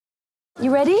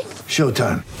You ready?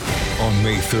 Showtime. On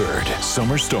May 3rd,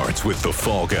 summer starts with The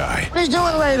Fall Guy. Let's do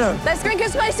it later. Let's drink a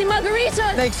spicy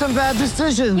margarita. Make some bad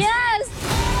decisions. Yes.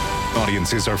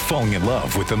 Audiences are falling in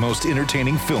love with the most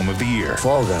entertaining film of the year.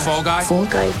 Fall Guy. Fall Guy? Fall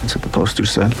guy. That's what the poster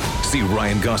said. See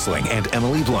Ryan Gosling and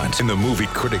Emily Blunt in the movie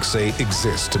critics say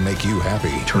exists to make you happy.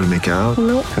 Trying to make it out?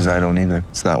 Nope. Because I don't either.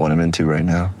 It's not what I'm into right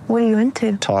now. What are you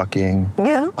into? Talking.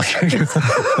 Yeah.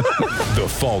 The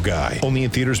Fall Guy. Only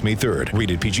in theaters May 3rd.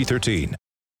 Rated PG-13.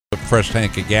 A fresh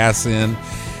tank of gas in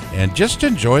and just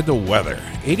enjoyed the weather.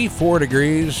 84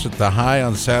 degrees at the high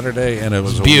on Saturday, and it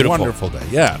was a wonderful day.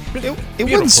 Yeah. It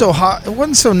wasn't so hot. It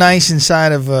wasn't so nice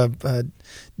inside of a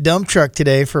dump truck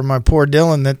today for my poor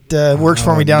Dylan that works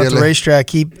for me down at the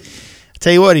racetrack. I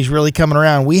tell you what, he's really coming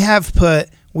around.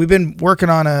 We've been working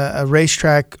on a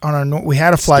racetrack we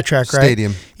had a flat track, right?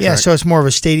 Stadium. Yeah, track. So it's more of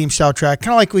a stadium style track,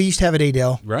 kind of like we used to have at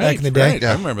Adel back in the day. Right.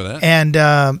 I remember that.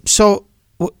 And so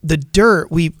the dirt,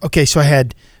 so I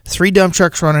had 3 dump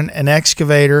trucks running, an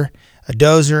excavator, a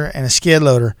dozer, and a skid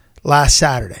loader last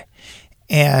Saturday.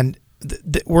 And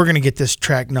we're going to get this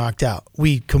track knocked out.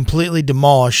 We completely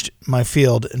demolished my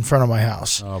field in front of my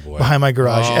house, behind my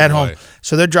garage, at home.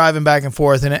 So they're driving back and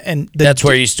forth. And That's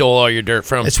where you stole all your dirt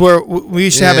from. It's where we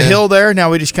used to have a hill there.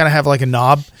 Now we just kind of have like a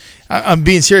knob. I'm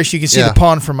being serious. You can see the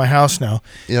pond from my house now.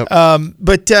 Yep.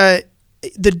 But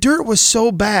the dirt was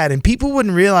so bad, and people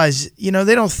wouldn't realize, they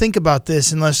don't think about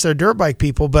this unless they're dirt bike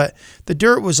people, but the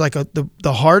dirt was like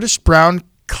the hardest brown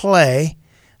clay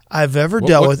I've ever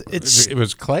dealt with. It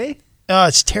was clay?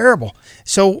 It's terrible.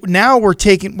 So now we're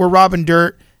robbing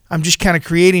dirt. I'm just kind of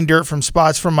creating dirt from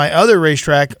spots from my other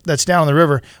racetrack that's down the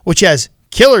river, which has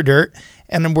killer dirt,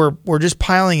 and then we're just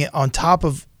piling it on top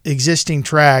of existing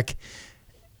track.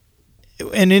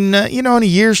 And in in a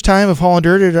year's time of hauling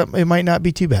dirt, it might not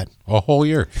be too bad. A whole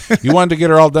year. You wanted to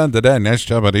get her all done today. Nice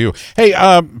job out of you. Hey,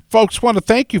 folks, want to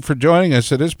thank you for joining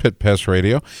us. It is Pit Pass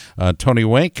Radio. Tony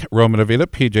Wink, Roman Avila,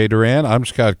 PJ Duran. I'm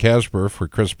Scott Casper for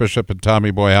Chris Bishop and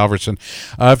Tommy Boy Halverson.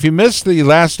 If you missed the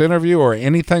last interview or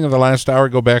anything of the last hour,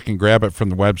 go back and grab it from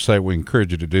the website. We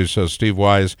encourage you to do so. Steve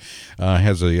Wise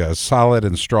has a solid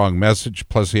and strong message,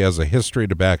 plus he has a history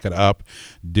to back it up.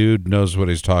 Dude knows what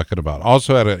he's talking about.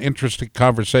 Also had an interesting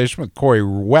conversation with Corey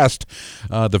West,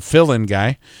 the fill-in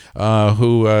guy,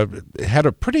 who had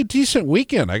a pretty decent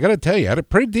weekend. I got to tell you, had a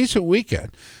pretty decent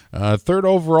weekend. 3rd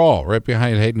overall, right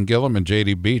behind Hayden Gillum and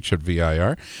J.D. Beach at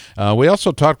VIR. We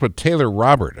also talked with Taylor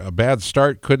Robert. A bad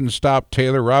start couldn't stop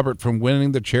Taylor Robert from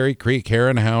winning the Cherry Creek Hare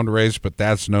and Hound race, but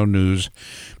that's no news.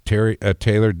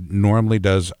 Taylor normally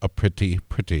does a pretty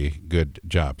good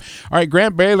job. All right,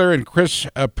 Grant Baylor and Chris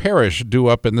Parrish due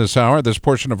up in this hour. This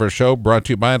portion of our show brought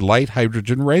to you by Light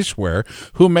Hydrogen Racewear.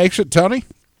 Who makes it, Tony?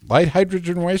 Light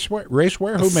Hydrogen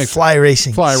Racewear? Who makes Fly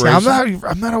Racing? Racing.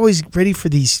 I'm not always ready for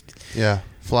these. Yeah,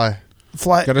 Fly.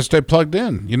 Got to stay plugged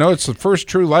in. It's the first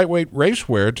true lightweight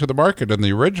racewear to the market in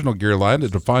the original gear line to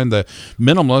define the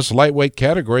minimalist lightweight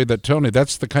category.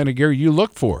 That's the kind of gear you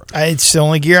look for. It's the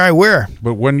only gear I wear.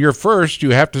 But when you're first,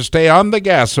 you have to stay on the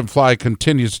gas, and Fly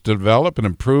continues to develop and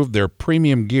improve their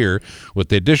premium gear with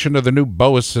the addition of the new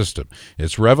BOA system.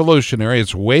 It's revolutionary.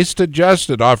 It's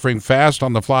waist-adjusted, offering fast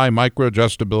on-the-fly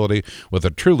micro-adjustability with a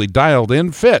truly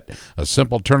dialed-in fit. A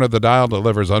simple turn of the dial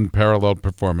delivers unparalleled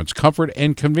performance, comfort,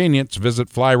 and convenience. Visit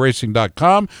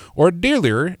flyracing.com or a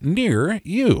dealer near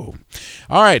you.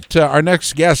 All right, our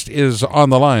next guest is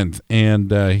on the line, and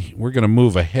we're going to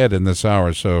move ahead in this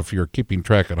hour. So if you're keeping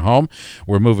track at home,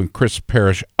 we're moving Chris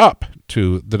Parrish up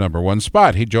to the number 1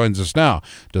 spot. He joins us now.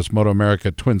 Does Moto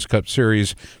America Twins Cup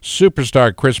Series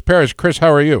superstar Chris Parrish. Chris,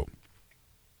 how are you?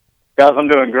 Guys, I'm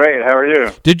doing great. How are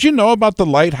you? Did you know about the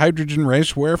light hydrogen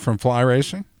racewear from Fly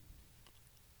Racing?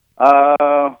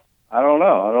 I don't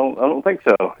know. I don't think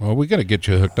so. Well, we got to get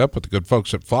you hooked up with the good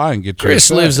folks at Fly and get you.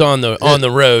 Chris lives on the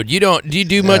road. Do you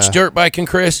do much dirt biking,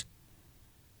 Chris?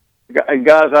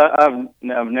 Guys, I've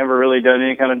never really done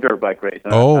any kind of dirt bike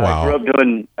racing. Oh, wow. I grew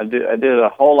up I did a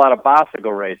whole lot of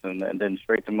bicycle racing and then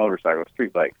straight to motorcycle,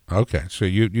 street bike. Okay, so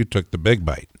you took the big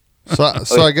bite.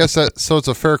 So I guess it's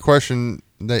a fair question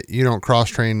that you don't cross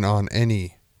train with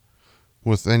any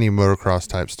motocross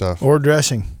type stup or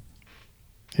dressing.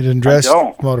 He didn't dress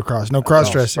motocross. No cross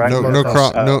dressing.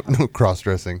 No cross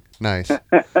dressing. Nice.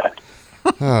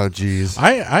 Oh, geez.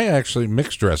 I actually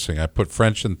mixed dressing. I put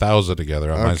French and Thausa together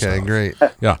on myself. Okay, great.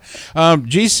 Yeah.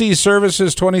 GC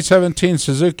Services 2017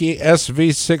 Suzuki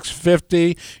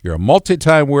SV650. You're a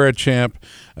multi-time WERA champ.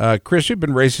 Chris, you've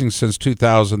been racing since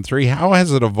 2003. How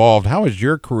has it evolved? How has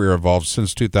your career evolved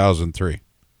since 2003?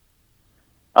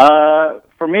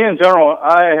 For me in general,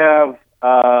 I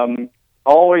have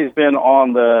always been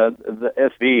on the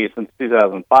SV since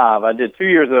 2005. I did 2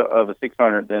 years of a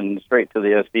 600, then straight to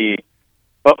the SV,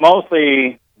 but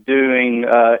mostly doing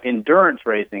endurance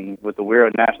racing with the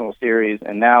Wera National Series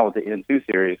and now with the N2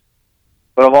 Series.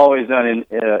 But I've always done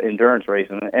endurance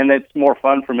racing, and it's more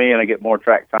fun for me, and I get more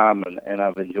track time, and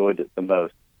I've enjoyed it the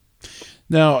most.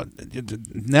 Now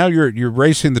you're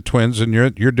racing the Twins, and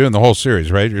you're doing the whole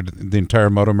series, right? You're the entire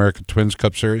Moto America Twins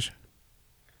Cup Series.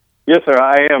 Yes, sir.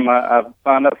 I am. I've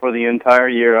signed up for the entire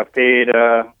year. I paid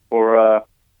for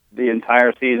the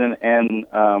entire season, and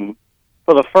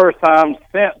for the first time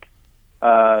since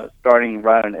starting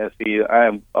riding SV,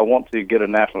 I want to get a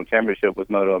national championship with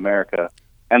Moto America,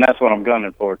 and that's what I'm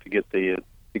gunning for, to get the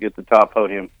top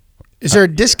podium. Is there a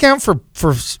discount for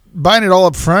buying it all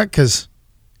up front? Because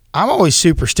I'm always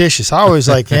superstitious. I always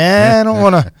like, I don't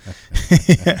want to.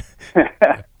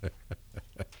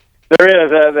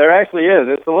 There actually is.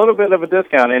 It's a little bit of a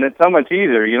discount, and it's so much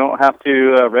easier. You don't have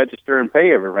to register and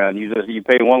pay every round. You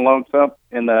pay one lump sum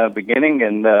in the beginning,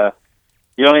 and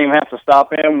you don't even have to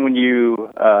stop in when you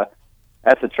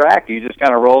at the track. You just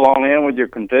kind of roll on in with your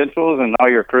credentials and all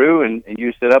your crew, and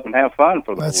you sit up and have fun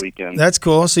for the whole weekend. That's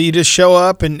cool. So you just show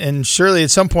up, and surely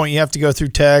at some point you have to go through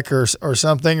tech or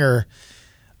something, or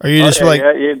you just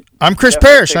I'm Chris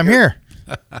Parrish. I'm here.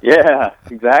 Yeah,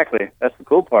 exactly. That's the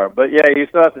cool part. But yeah, you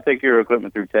still have to take your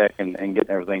equipment through tech and get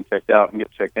everything checked out and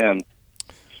get checked in.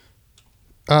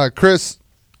 Chris,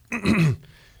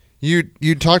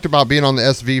 you talked about being on the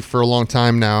SV for a long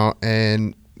time now,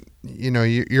 and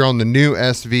you're on the new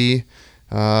SV.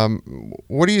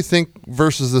 What do you think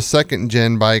versus the second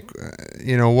gen bike?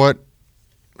 What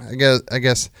I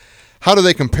guess how do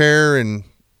they compare, and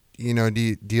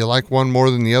do you like one more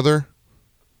than the other?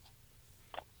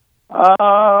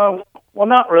 Well,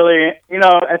 not really.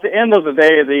 At the end of the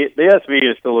day, the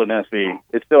SV is still an SV.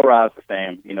 It still rides the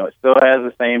same. It still has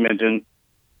the same engine,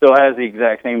 still has the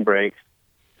exact same brakes,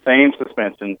 same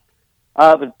suspension.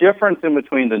 The difference in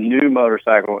between the new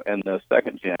motorcycle and the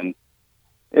second gen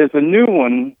is the new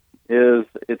one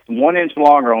it's 1 inch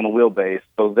longer on the wheelbase,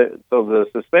 so the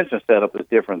suspension setup is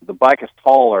different. The bike is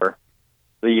taller.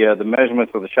 The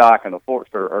measurements of the shock and the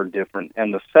forks are different,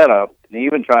 and the setup, and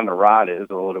even trying to ride it, is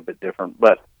a little bit different.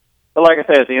 But like I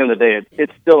said, at the end of the day,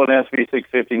 it's still an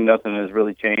SV650. Nothing has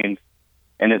really changed,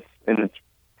 and it's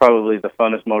probably the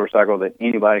funnest motorcycle that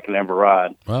anybody can ever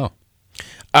ride. Wow.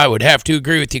 I would have to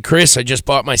agree with you, Chris. I just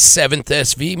bought my 7th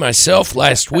SV myself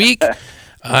last week.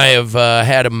 I have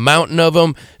had a mountain of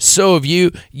them. So have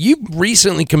you. You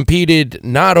recently competed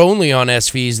not only on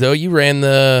SVs, though. You ran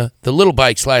the little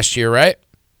bikes last year, right?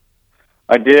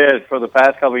 I did. For the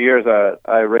past couple of years,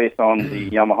 I raced on the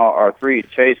Yamaha R3,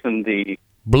 chasing the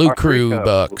Blue R3 Crew Cup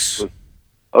bucks.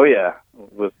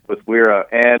 With Wera,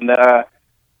 and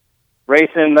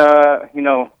racing,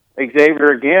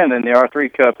 Xavier again in the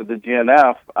R3 Cup at the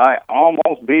GNF. I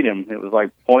almost beat him. It was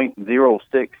like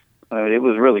 0.06. It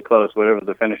was really close, whatever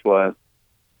the finish was.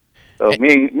 So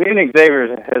me and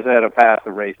Xavier has had a path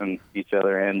of racing each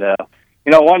other, and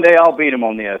one day I'll beat him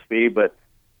on the SV, but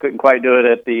couldn't quite do it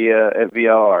at the at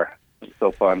VLR. It's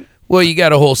so fun. Well, you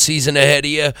got a whole season ahead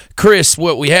of you. Chris,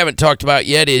 what we haven't talked about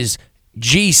yet is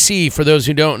GC, for those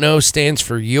who don't know, stands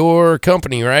for your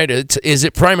company, right? Is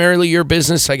it primarily your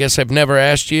business? I guess I've never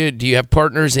asked you. Do you have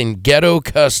partners in Ghetto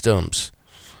Customs?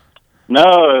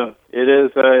 No, it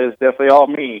is it's definitely all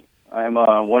me. I'm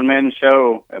a one-man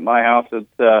show at my house.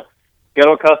 It's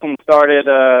Ghetto Customs started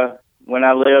when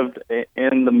I lived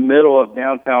in the middle of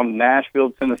downtown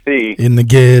Nashville, Tennessee. In the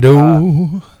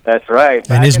ghetto. That's right.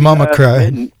 And his mama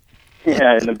cried. In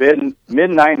the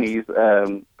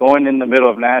mid-'90s, going in the middle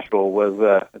of Nashville was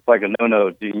it's like a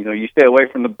no-no. You stay away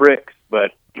from the bricks,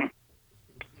 but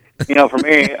for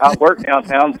me, I work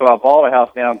downtown, so I bought a house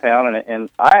downtown, and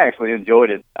I actually enjoyed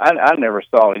it. I never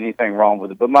saw anything wrong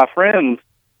with it, but my friends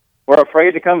were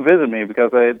afraid to come visit me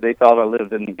because they thought I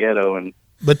lived in the ghetto.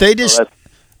 But they just,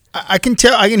 I can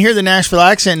tell, I can hear the Nashville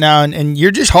accent now, and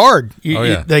you're just hard. You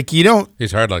don't.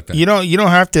 He's hard like that. You don't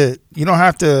have to.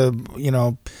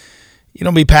 You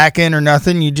don't be packing or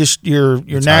nothing. You're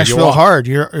Nashville hard.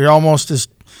 You're almost as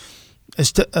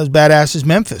badass as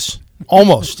Memphis.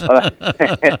 Almost.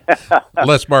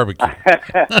 Less barbecue. I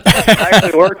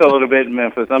actually worked a little bit in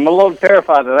Memphis. I'm a little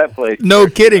terrified of that place. No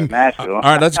kidding. Nashville. All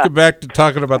right, let's get back to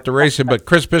talking about the racing. But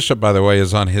Chris Bishop, by the way,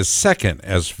 is on his second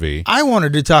SV. I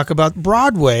wanted to talk about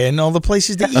Broadway and all the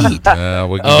places to eat.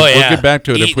 We'll get back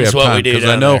to it if we have time, because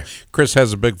I know there. Chris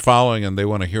has a big following and they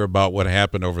want to hear about what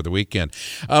happened over the weekend.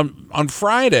 On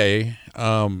Friday,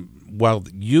 while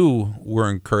you were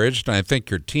encouraged, and I think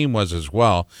your team was as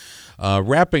well,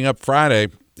 wrapping up Friday,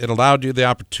 it allowed you the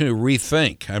opportunity to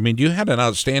rethink. I mean, you had an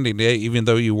outstanding day, even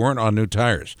though you weren't on new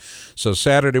tires. So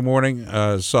Saturday morning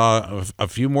saw a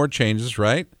few more changes,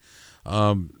 right?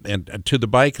 And to the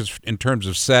bike in terms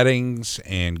of settings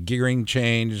and gearing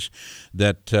change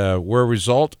that were a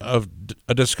result of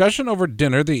a discussion over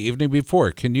dinner the evening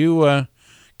before. Can you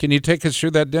take us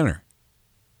through that dinner?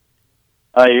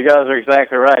 You guys are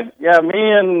exactly right. Yeah, me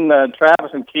and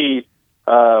Travis and Keith,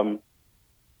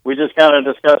 we just kind of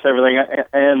discussed everything,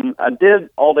 and I did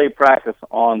all day practice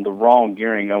on the wrong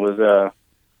gearing. My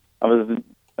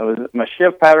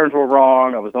shift patterns were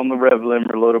wrong. I was on the rev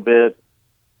limiter a little bit.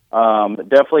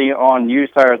 Definitely on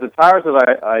used tires. The tires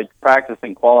that I practiced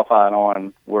and qualified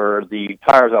on were the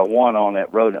tires I won on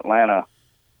at Road Atlanta,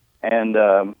 and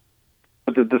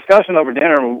with the discussion over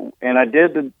dinner, and I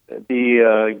did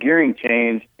the gearing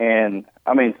change, and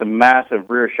I mean some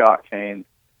massive rear shock change.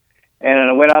 And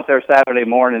I went out there Saturday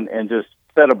morning and just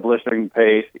set a blistering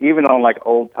pace, even on like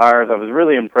old tires. I was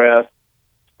really impressed,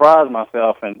 surprised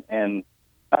myself, and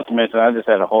not to mention I just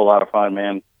had a whole lot of fun,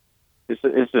 man.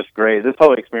 It's just great. This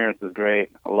whole experience is great.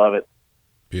 I love it.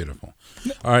 Beautiful.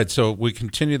 All right, so we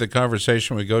continue the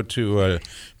conversation. We go to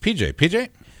PJ. PJ?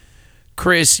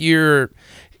 Chris, you're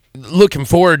looking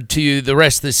forward to the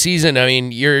rest of the season. I mean,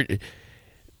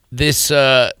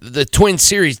 the Twin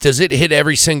Series, does it hit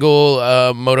every single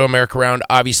Moto America round,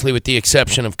 obviously with the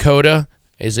exception of COTA?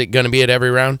 Is it going to be at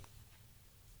every round?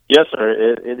 Yes,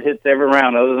 sir. It hits every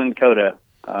round other than COTA.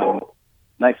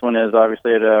 Next one is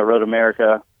obviously at Road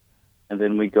America, and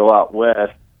then we go out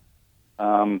west.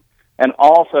 And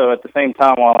also at the same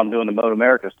time while I'm doing the Moto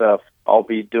America stuff, I'll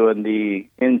be doing the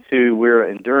Into Weir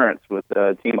Endurance with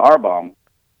Team Arbom.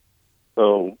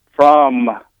 So from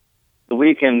the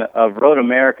weekend of Road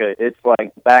America, it's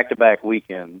like back-to-back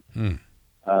weekends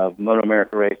of Moto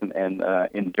America racing and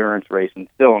endurance racing,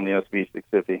 still on the SB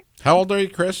 650. How old are you,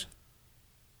 Chris?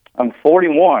 I'm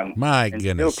 41. My and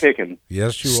goodness. Still kicking.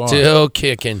 Yes, you are. Still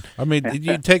kicking. I mean,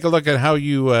 you take a look at how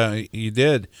you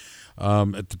did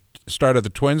at the start of the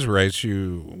Twins race.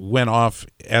 You went off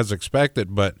as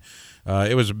expected, but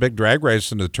it was a big drag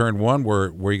race into turn one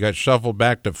where you got shuffled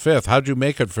back to fifth. How'd you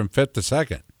make it from fifth to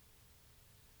second?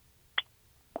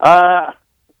 Well,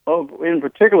 in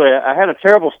particular, I had a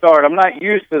terrible start. I'm not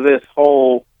used to this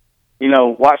whole,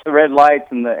 watch the red lights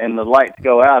and the lights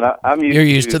go out. You're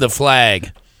used to the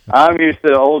flag. I'm used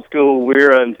to old school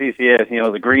WERA and TCS.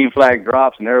 The green flag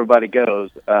drops and everybody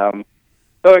goes. So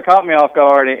it caught me off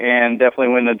guard and definitely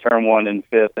went into turn one in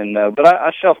fifth. But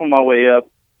I shuffled my way up.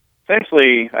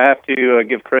 Essentially, I have to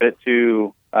give credit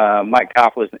to Mike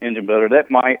Koppel's engine builder.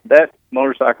 That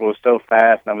motorcycle was so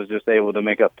fast, and I was just able to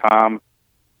make up time.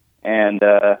 And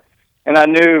I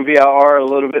knew VIR a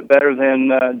little bit better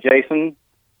than Jason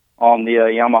on the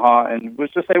Yamaha, and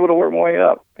was just able to work my way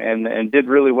up and did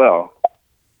really well.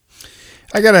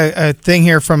 I got a thing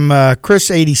here from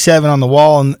Chris87 on the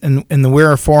wall in the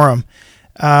WERA forum.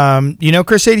 You know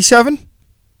Chris 87?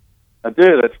 I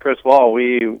do. That's Chris Wall.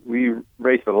 We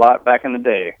raced a lot back in the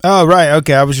day. Oh, right.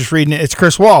 Okay. I was just reading it. It's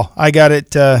Chris Wall. I got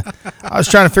it. I was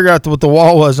trying to figure out what the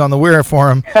wall was on the WERA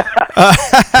forum.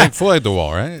 Pink Floyd, The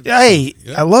Wall, right? Hey,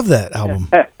 I love that album.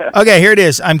 Okay, here it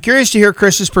is. I'm curious to hear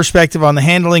Chris's perspective on the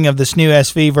handling of this new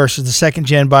SV versus the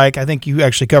second-gen bike. I think you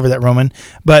actually covered that, Roman.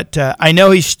 But I know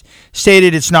he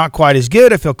stated it's not quite as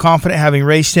good. I feel confident having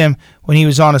raced him when he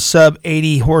was on a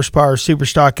sub-80 horsepower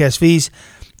Superstock SVs,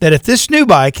 that if this new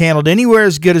bike handled anywhere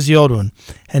as good as the old one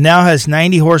and now has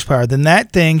 90 horsepower, then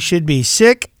that thing should be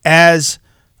sick as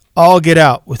all get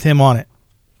out with him on it.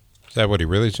 Is that what he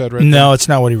really said right No, it's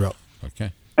not what he wrote.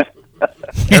 Okay.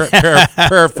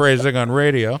 Paraphrasing on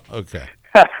radio. Okay.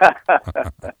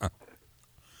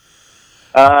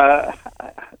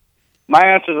 My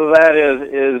answer to that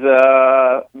is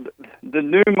the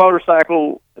new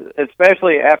motorcycle,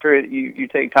 especially after you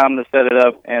take time to set it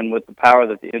up and with the power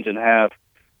that the engine has,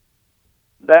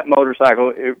 that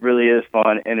motorcycle, it really is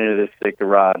fun and it is sick to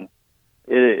ride.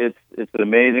 It's an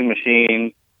amazing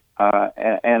machine,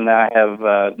 and I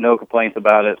have no complaints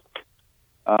about it.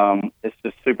 It's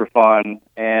just super fun,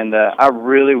 and I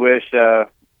really wish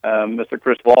Mr.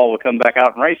 Chris Wall would come back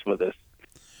out and race with us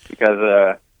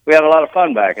because we had a lot of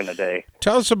fun back in the day.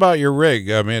 Tell us about your rig.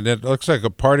 I mean, it looks like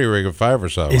a party rig of 5 or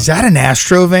so. Is that an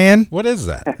Astro van? What is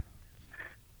that?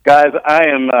 Guys,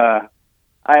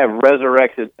 I have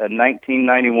resurrected a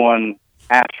 1991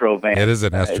 Astro van. It is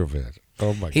an Astro van.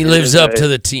 Oh my! He lives up to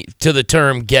the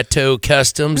term ghetto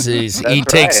customs. He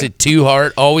takes it to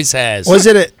heart. Always has. Was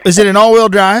it an all-wheel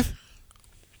drive?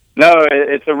 No,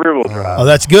 it's a rear-wheel drive. Oh,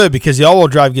 that's good because the all-wheel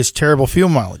drive gets terrible fuel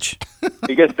mileage.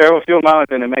 it gets terrible fuel mileage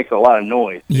and it makes a lot of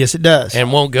noise. Yes, it does.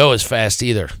 And won't go as fast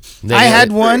either. I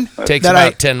had one takes that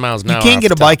about 10 miles an hour. You can't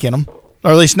get a bike in them,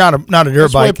 or at least not a dirt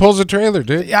That's why bike. it pulls a trailer,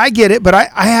 dude. Yeah, I get it, but I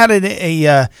had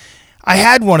I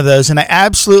had one of those, and I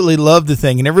absolutely loved the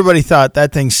thing, and everybody thought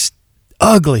that thing's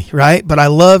ugly, right? But I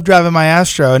love driving my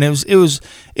Astro, and it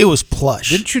was plush.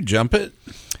 Didn't you jump it?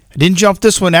 I didn't jump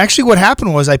this one. Actually, what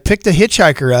happened was I picked a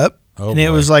hitchhiker up. Oh, and it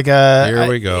boy. was like Here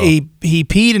we go. He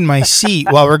peed in my seat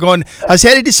while we're going. I was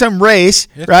headed to some race,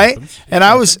 right? And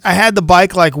I had the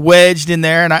bike like wedged in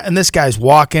there, and this guy's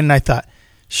walking. And I thought,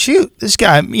 shoot, this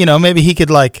guy, maybe he could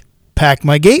like pack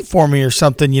my gate for me or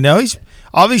something.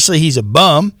 He's a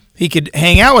bum. He could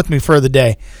hang out with me for the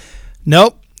day.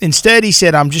 Nope. Instead, he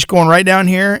said, I'm just going right down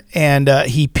here, and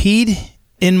he peed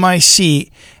in my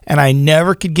seat, and I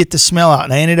never could get the smell out,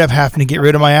 and I ended up having to get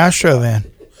rid of my Astro van.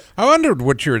 I wondered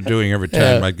what you were doing every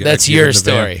time. That's your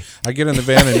story. I get in the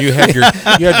van and you had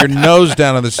your nose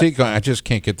down on the seat going, I just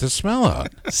can't get the smell out.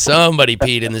 Somebody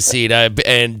peed in the seat,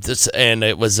 and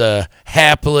it was a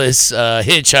hapless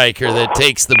hitchhiker that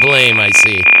takes the blame. I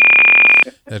see.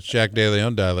 That's Jack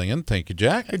DeLeon dialing in. Thank you,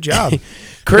 Jack. Good job.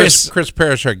 Chris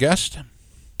Parrish, our guest.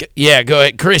 Yeah, go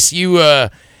ahead, Chris.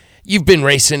 You've been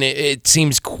racing. It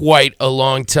seems quite a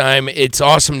long time. It's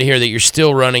awesome to hear that you're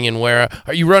still running in Wera.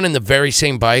 Are you running the very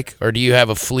same bike, or do you have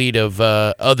a fleet of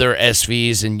other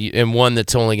SVs and one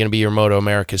that's only going to be your Moto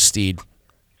America steed?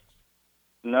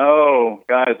 No,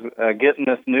 guys, getting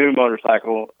this new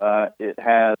motorcycle, it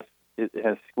has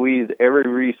squeezed every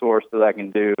resource that I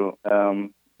can do.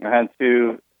 I had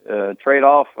to trade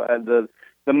off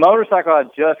the motorcycle I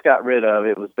just got rid of.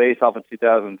 It was based off of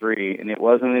 2003, and it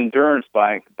was an endurance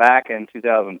bike back in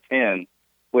 2010,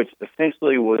 which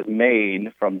essentially was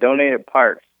made from donated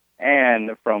parts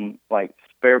and from like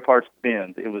spare parts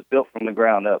bins. It was built from the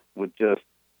ground up with just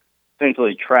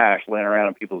essentially trash laying around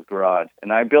in people's garage.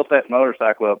 And I built that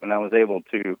motorcycle up, and I was able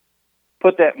to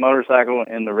put that motorcycle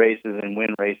in the races and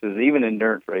win races, even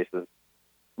endurance races.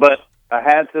 But I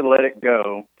had to let it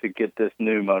go to get this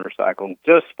new motorcycle,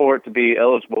 just for it to be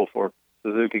eligible for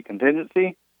Suzuki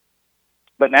contingency.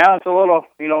 But now it's a little,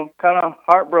 kind of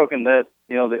heartbroken that,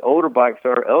 the older bikes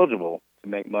are eligible to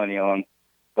make money on.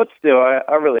 But still,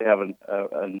 I really have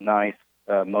a nice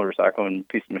motorcycle and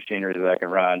piece of machinery that I can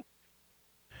ride.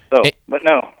 So, but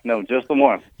no, just the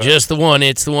one. Just the one.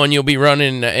 It's the one you'll be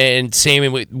running. And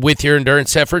same with your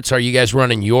endurance efforts. Are you guys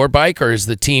running your bike, or has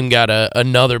the team got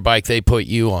another bike they put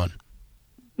you on?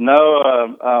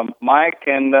 No, Mike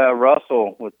and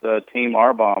Russell with the Team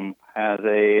R-Bomb has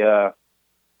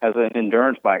an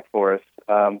endurance bike for us.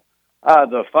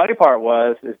 The funny part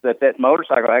is that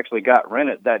motorcycle actually got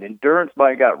rented. That endurance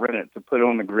bike got rented to put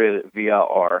on the grid at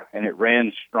VIR, and it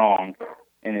ran strong,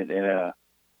 and it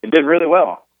did really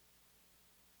well.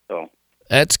 So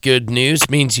that's good news.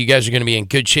 Means you guys are going to be in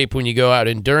good shape when you go out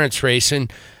endurance racing.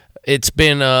 It's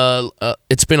been a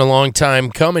long time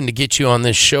coming to get you on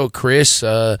this show, Chris.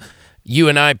 You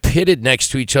and I pitted next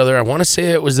to each other. I want to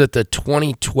say it was at the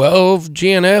 2012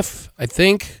 GNF, I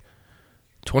think.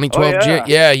 2012, oh,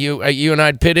 yeah. You and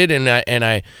I pitted, and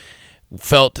I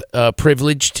felt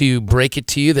privileged to break it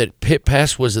to you that Pit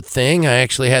Pass was a thing. I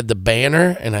actually had the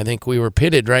banner, and I think we were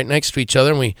pitted right next to each other,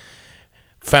 and we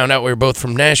found out we were both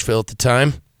from Nashville at the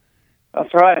time.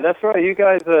 That's right. You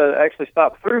guys actually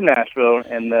stopped through Nashville,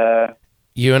 and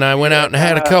you and I went out and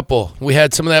had a couple. We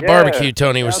had some of that barbecue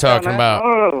Tony was talking about.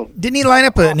 Oh. Didn't he line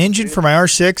up an engine for my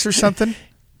R6 or something?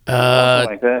 Something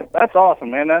like that. That's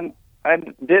awesome, man. I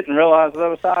didn't realize that I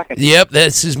was talking. Yep,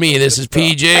 this is me. This is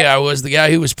PJ. I was the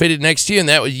guy who was pitted next to you,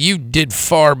 and you did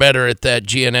far better at that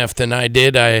GNF than I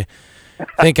did. I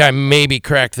think I maybe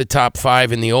cracked the top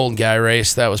 5 in the old guy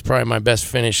race. That was probably my best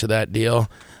finish of that deal.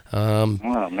 Oh,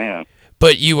 man.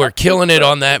 But you were killing it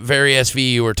on that very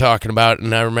SV you were talking about,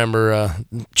 and I remember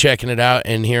checking it out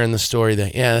and hearing the story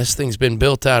that, this thing's been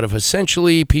built out of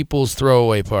essentially people's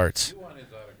throwaway parts.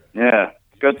 Yeah,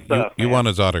 good stuff. You want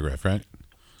his autograph, right?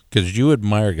 Because you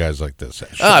admire guys like this.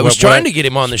 I was trying to get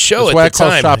him on the show at the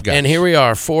time, and here we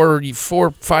are,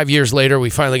 5 years later, we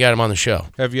finally got him on the show.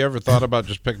 Have you ever thought about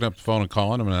just picking up the phone and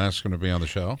calling him and asking him to be on the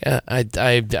show? Yeah,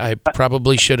 I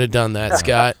probably should have done that,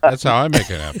 Scott. That's how I make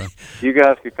it happen. You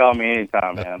guys could call me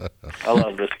anytime, man. I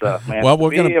love this stuff, man. Well,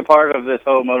 Being a part of this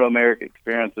whole Moto America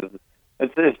experience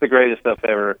it's the greatest stuff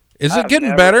ever. Is it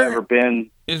getting better? I've never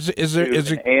been is to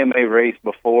it an AMA race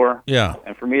before. Yeah.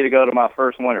 And for me to go to my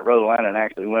first one at Road Atlanta and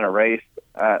actually win a race,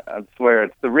 I swear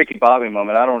it's the Ricky Bobby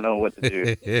moment. I don't know what to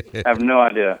do. I have no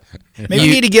idea. Maybe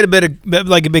you need to get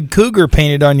a big cougar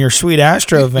painted on your sweet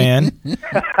Astro van,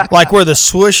 like where the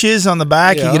swoosh is on the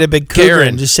back. Yeah. You get a big cougar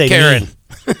and just say Karen.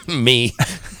 Me.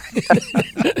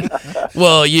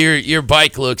 Well, your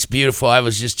bike looks beautiful. I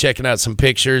was just checking out some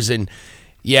pictures, and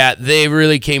yeah, they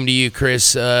really came to you,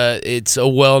 Chris. It's a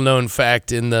well-known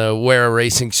fact in the Wera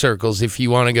racing circles. If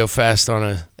you want to go fast on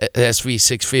a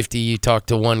SV650, you talk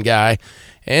to one guy.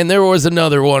 And there was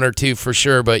another one or two for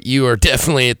sure, but you are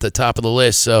definitely at the top of the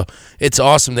list. So it's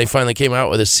awesome they finally came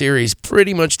out with a series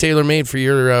pretty much tailor-made for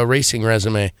your racing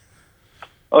resume.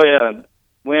 Oh, yeah.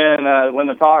 When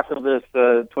the talks of this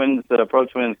twins, Pro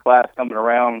Twins class coming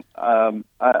around,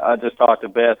 I just talked to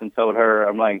Beth and told her,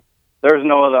 I'm like, there's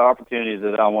no other opportunities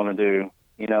that I want to do.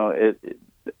 You know,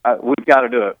 we've got to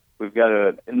do it. We've got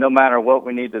to, no matter what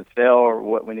we need to sell or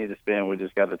what we need to spend, we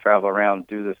just got to travel around and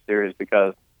do this series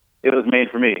because it was made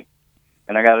for me,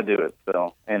 and I got to do it.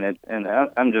 So, I'm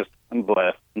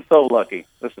blessed. I'm so lucky.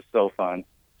 This is so fun.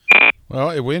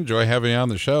 Well, we enjoy having you on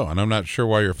the show, and I'm not sure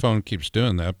why your phone keeps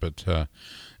doing that, but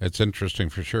it's interesting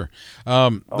for sure.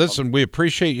 Listen, we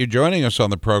appreciate you joining us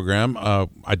on the program.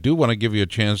 I do want to give you a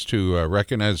chance to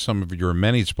recognize some of your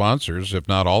many sponsors, if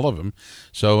not all of them.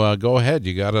 So go ahead.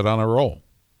 You got it on a roll.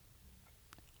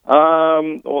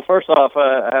 Well, first off,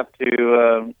 I have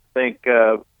to thank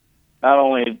not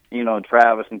only,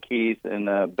 Travis and Keith and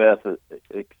Beth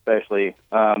especially,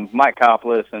 Mike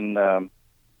Coppolis and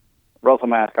Russell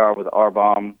Mascar with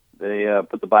R-Bomb. They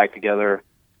put the bike together.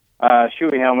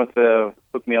 Shuey Helmets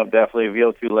hooked me up definitely.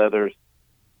 VO2 Leathers.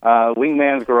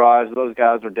 Wingman's Garage, those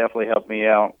guys are definitely helped me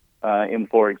out.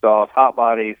 M4 Exhaust, Hot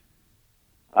Bodies.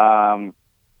 And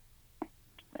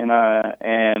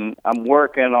I'm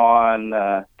working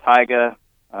on Taiga,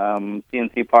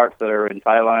 CNC parts that are in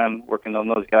Thailand, working on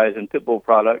those guys and Pitbull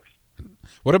products.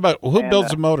 What about, who builds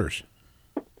the motors?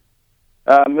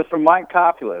 Mr. Mike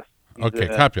Coppolis. Okay,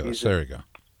 Coppolis, there you go.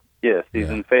 Yes, he's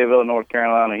in Fayetteville, North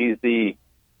Carolina. He is the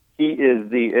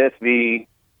SV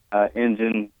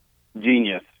engine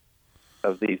genius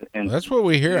of these engines. That's what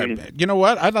we hear. You know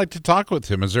what? I'd like to talk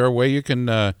with him. Is there a way you can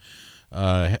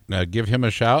give him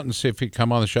a shout and see if he'd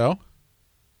come on the show?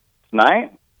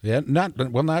 Tonight? Yeah,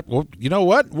 well, you know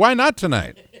what? Why not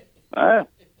tonight?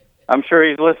 I'm sure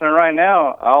he's listening right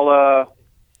now. I'll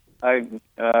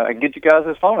get you guys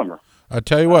his phone number. I'll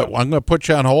tell you what, I'm going to put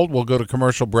you on hold. We'll go to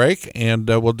commercial break, and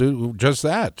we'll do just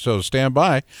that. So stand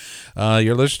by.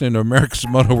 You're listening to America's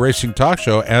Moto Racing Talk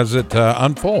Show as it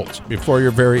unfolds before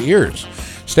your very ears.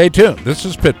 Stay tuned. This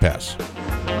is Pit Pass.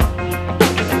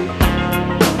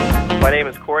 My name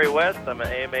is Corey West. I'm an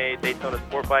AMA Daytona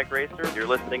Sport Bike Racer. You're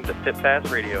listening to Pit Pass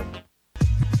Radio.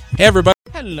 Hey, everybody.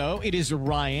 Hello, it is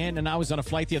Ryan, and I was on a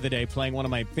flight the other day playing one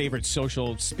of my favorite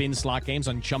social spin slot games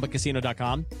on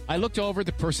ChumbaCasino.com. I looked over at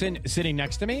the person sitting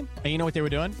next to me, and you know what they were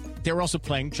doing? They were also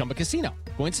playing Chumba Casino.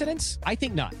 Coincidence? I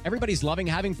think not. Everybody's loving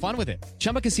having fun with it.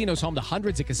 Chumba Casino is home to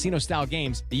hundreds of casino-style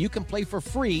games that you can play for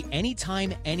free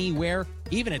anytime, anywhere,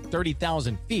 even at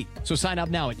 30,000 feet. So sign up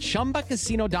now at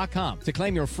ChumbaCasino.com to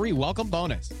claim your free welcome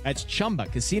bonus. That's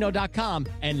ChumbaCasino.com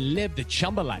and live the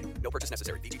Chumba life. No purchase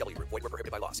necessary. VGW. Void where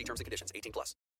prohibited by law. See terms and conditions. 18+.